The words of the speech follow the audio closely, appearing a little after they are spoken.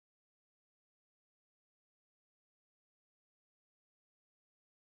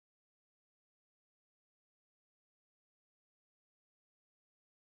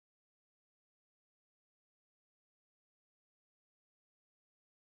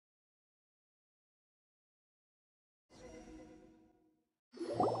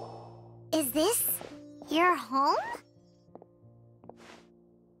Is this your home?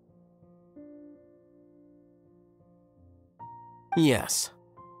 Yes.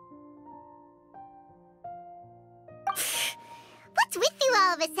 What's with you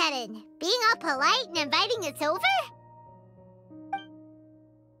all of a sudden? Being all polite and inviting us over?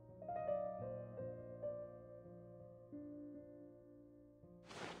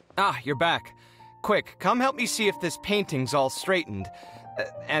 Ah, you're back. Quick, come help me see if this painting's all straightened.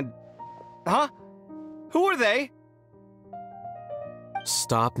 Huh? Who are they?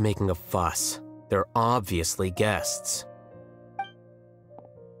 Stop making a fuss. They're obviously guests.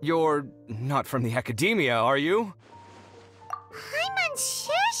 You're not from the academia, are you? I'm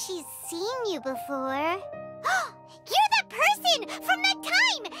unsure she's seen you before. You're that person from that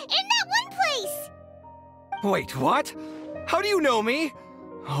time in that one place! Wait, what? How do you know me?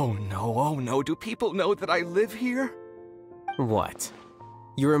 Oh no, do people know that I live here? What?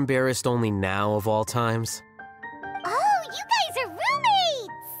 You're embarrassed only now of all times? Oh, you guys are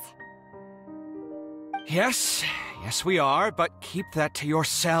roommates! Yes, we are, but keep that to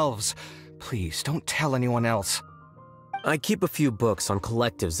yourselves. Please, don't tell anyone else. I keep a few books on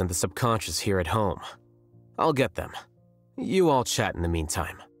collectives and the subconscious here at home. I'll get them. You all chat in the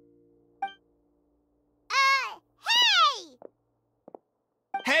meantime.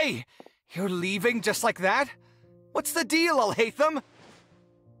 Hey! You're leaving just like that? What's the deal, Alhaitham?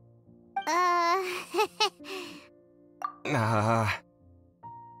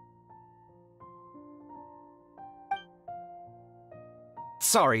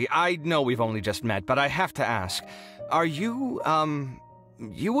 Sorry, I know we've only just met, but I have to ask. Are you,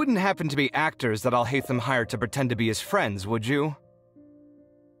 you wouldn't happen to be actors that Alhaitham hired to pretend to be his friends, would you?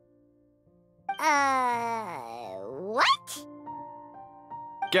 What?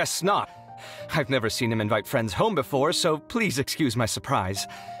 Guess not. I've never seen him invite friends home before, so please excuse my surprise.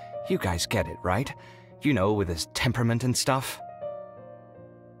 You guys get it, right? You know, with his temperament and stuff.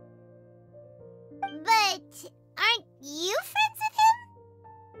 But aren't you friends with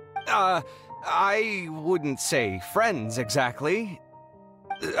him? I wouldn't say friends exactly.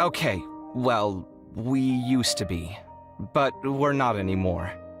 Okay, well, we used to be, but we're not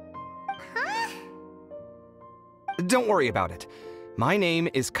anymore. Huh? Don't worry about it. My name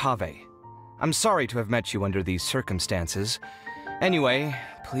is Kaveh. I'm sorry to have met you under these circumstances. Anyway,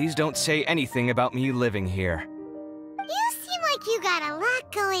 please don't say anything about me living here. You seem like you got a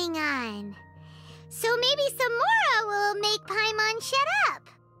lot going on. So maybe Samora will make Paimon shut up.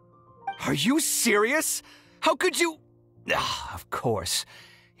 Are you serious? How could you? Of course.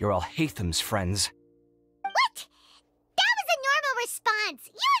 You're Alhaitham's friends. What? That was a normal response.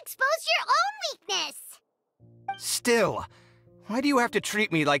 You exposed your own weakness. Still, why do you have to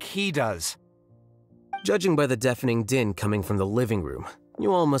treat me like he does? Judging by the deafening din coming from the living room,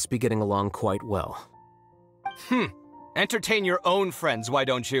 you all must be getting along quite well. Entertain your own friends, why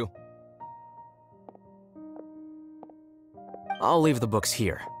don't you? I'll leave the books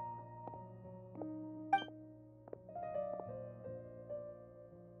here.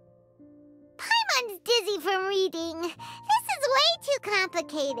 Paimon's dizzy from reading. This is way too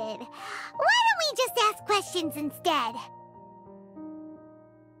complicated. Why don't we just ask questions instead?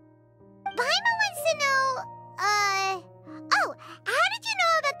 Paimon wants to know, oh, how did you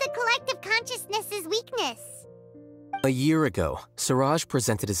know about the collective consciousness's weakness? A year ago, Siraj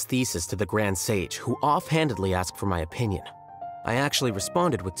presented his thesis to the Grand Sage, who offhandedly asked for my opinion. I actually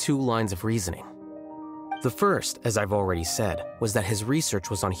responded with 2 lines of reasoning. The first, as I've already said, was that his research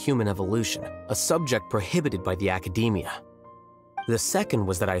was on human evolution, a subject prohibited by the academia. The second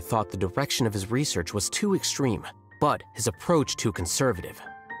was that I thought the direction of his research was too extreme, but his approach too conservative.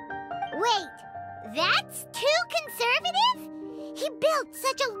 Wait, that's too conservative? He built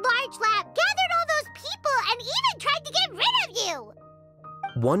such a large lab, gathered all those people, and even tried to get rid of you!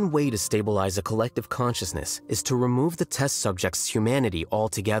 One way to stabilize a collective consciousness is to remove the test subject's humanity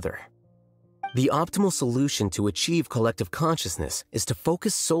altogether. The optimal solution to achieve collective consciousness is to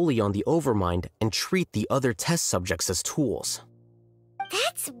focus solely on the overmind and treat the other test subjects as tools.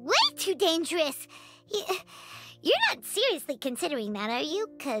 That's way too dangerous! You're not seriously considering that, are you?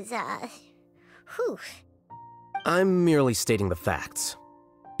 'Cause, whew. I'm merely stating the facts.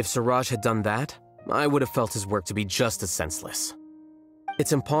 If Siraj had done that, I would have felt his work to be just as senseless.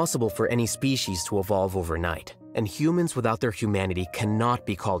 It's impossible for any species to evolve overnight, and humans without their humanity cannot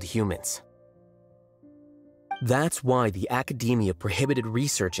be called humans. That's why the academia prohibited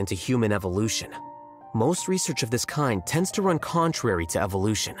research into human evolution. Most research of this kind tends to run contrary to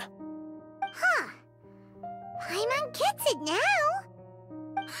evolution. Huh. Paimon gets it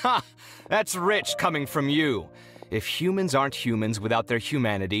now. Ha! That's rich coming from you. If humans aren't humans without their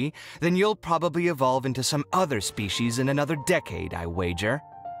humanity, then you'll probably evolve into some other species in another decade, I wager.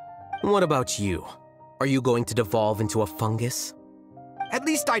 What about you? Are you going to devolve into a fungus? At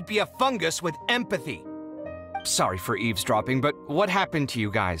least I'd be a fungus with empathy. Sorry for eavesdropping, but what happened to you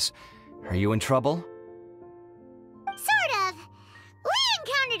guys? Are you in trouble? Sort of. We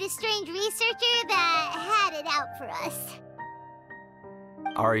encountered a strange researcher that had it out for us.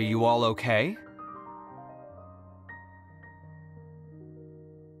 Are you all okay?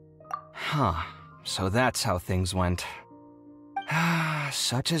 Huh. So that's how things went.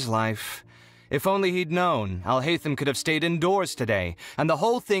 Such is life. If only he'd known, Alhaitham could have stayed indoors today, and the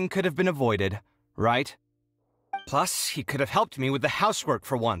whole thing could have been avoided, right? Plus, he could have helped me with the housework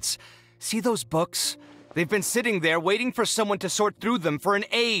for once. See those books? They've been sitting there waiting for someone to sort through them for an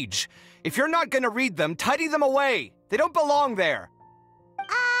age. If you're not gonna read them, tidy them away. They don't belong there.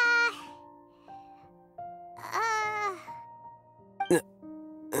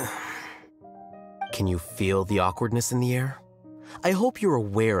 Can you feel the awkwardness in the air? I hope you're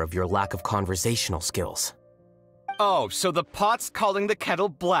aware of your lack of conversational skills. Oh, so the pot's calling the kettle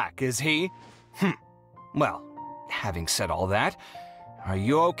black, is he? Well, having said all that, are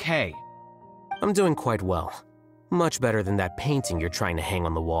you okay? I'm doing quite well. Much better than that painting you're trying to hang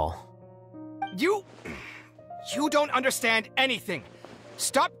on the wall. You don't understand anything.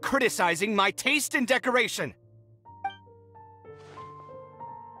 Stop criticizing my taste in decoration.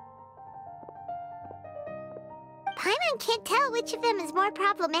 Paimon can't tell which of them is more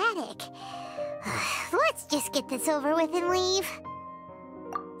problematic. Let's just get this over with and leave.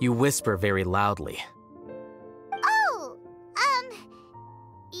 You whisper very loudly. Oh,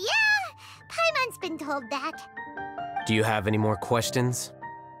 yeah, Paimon's been told that. Do you have any more questions?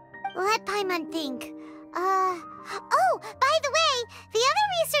 Let Paimon think. Oh, by the way, the other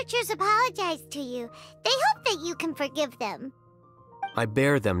researchers apologized to you. They hope that you can forgive them. I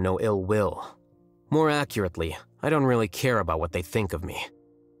bear them no ill will. More accurately, I don't really care about what they think of me.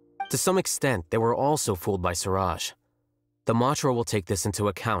 To some extent, they were also fooled by Siraj. The Matra will take this into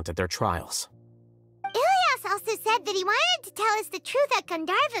account at their trials. Ilias also said that he wanted to tell us the truth at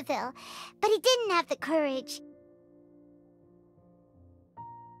Gandharvaville, but he didn't have the courage.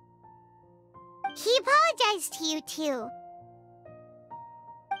 He apologized to you, too.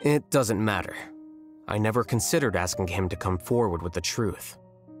 It doesn't matter. I never considered asking him to come forward with the truth.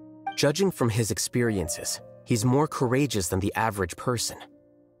 Judging from his experiences, he's more courageous than the average person.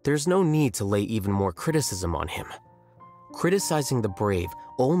 There's no need to lay even more criticism on him. Criticizing the brave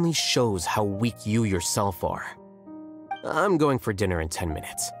only shows how weak you yourself are. I'm going for dinner in 10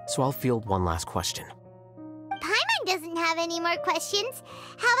 minutes, so I'll field one last question. Paimon doesn't have any more questions.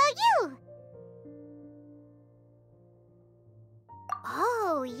 How about you?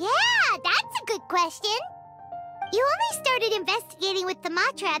 Oh, yeah, that's a good question. You only started investigating with the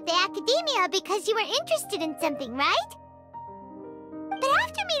Matra at the Academia because you were interested in something, right? But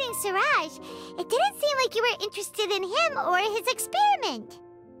after meeting Siraj, it didn't seem like you were interested in him or his experiment.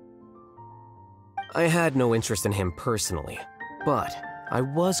 I had no interest in him personally, but I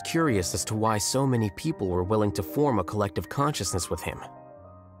was curious as to why so many people were willing to form a collective consciousness with him.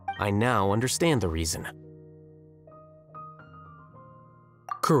 I now understand the reason.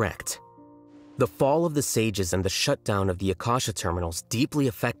 Correct. The fall of the sages and the shutdown of the Akasha terminals deeply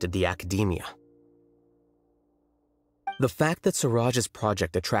affected the Academia. The fact that Siraj's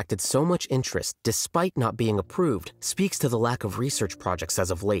project attracted so much interest despite not being approved speaks to the lack of research projects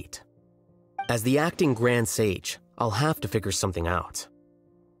as of late. As the acting Grand Sage, I'll have to figure something out.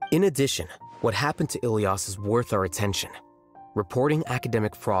 In addition, what happened to Ilias is worth our attention. Reporting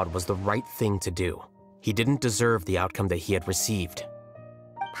academic fraud was the right thing to do. He didn't deserve the outcome that he had received.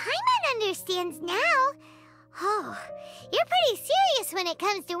 Paimon understands now. Oh, you're pretty serious when it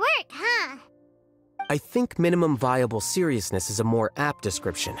comes to work, huh? I think minimum viable seriousness is a more apt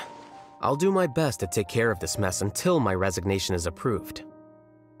description. I'll do my best to take care of this mess until my resignation is approved.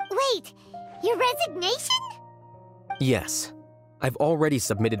 Wait, your resignation? Yes. I've already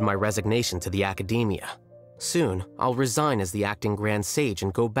submitted my resignation to the Academia. Soon, I'll resign as the acting Grand Sage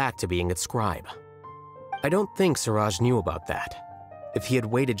and go back to being its scribe. I don't think Siraj knew about that. If he had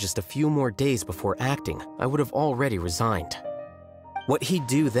waited just a few more days before acting, I would have already resigned. What he'd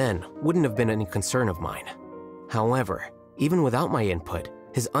do then wouldn't have been any concern of mine. However, even without my input,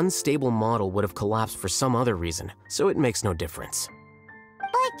 his unstable model would have collapsed for some other reason, so it makes no difference.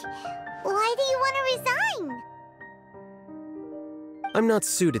 But why do you want to resign? I'm not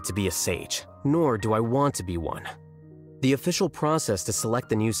suited to be a sage, nor do I want to be one. The official process to select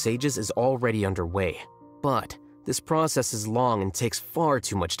the new sages is already underway, but this process is long and takes far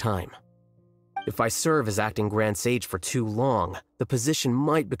too much time. If I serve as acting Grand Sage for too long, the position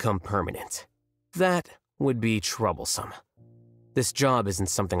might become permanent. That would be troublesome. This job isn't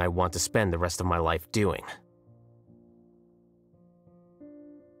something I want to spend the rest of my life doing.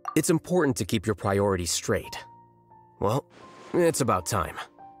 It's important to keep your priorities straight. Well, it's about time.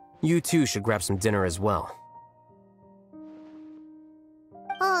 You two should grab some dinner as well.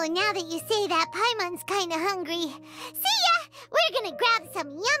 Oh, now that you say that, Paimon's kinda hungry. See ya! We're gonna grab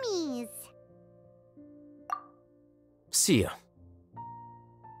some yummies! See ya.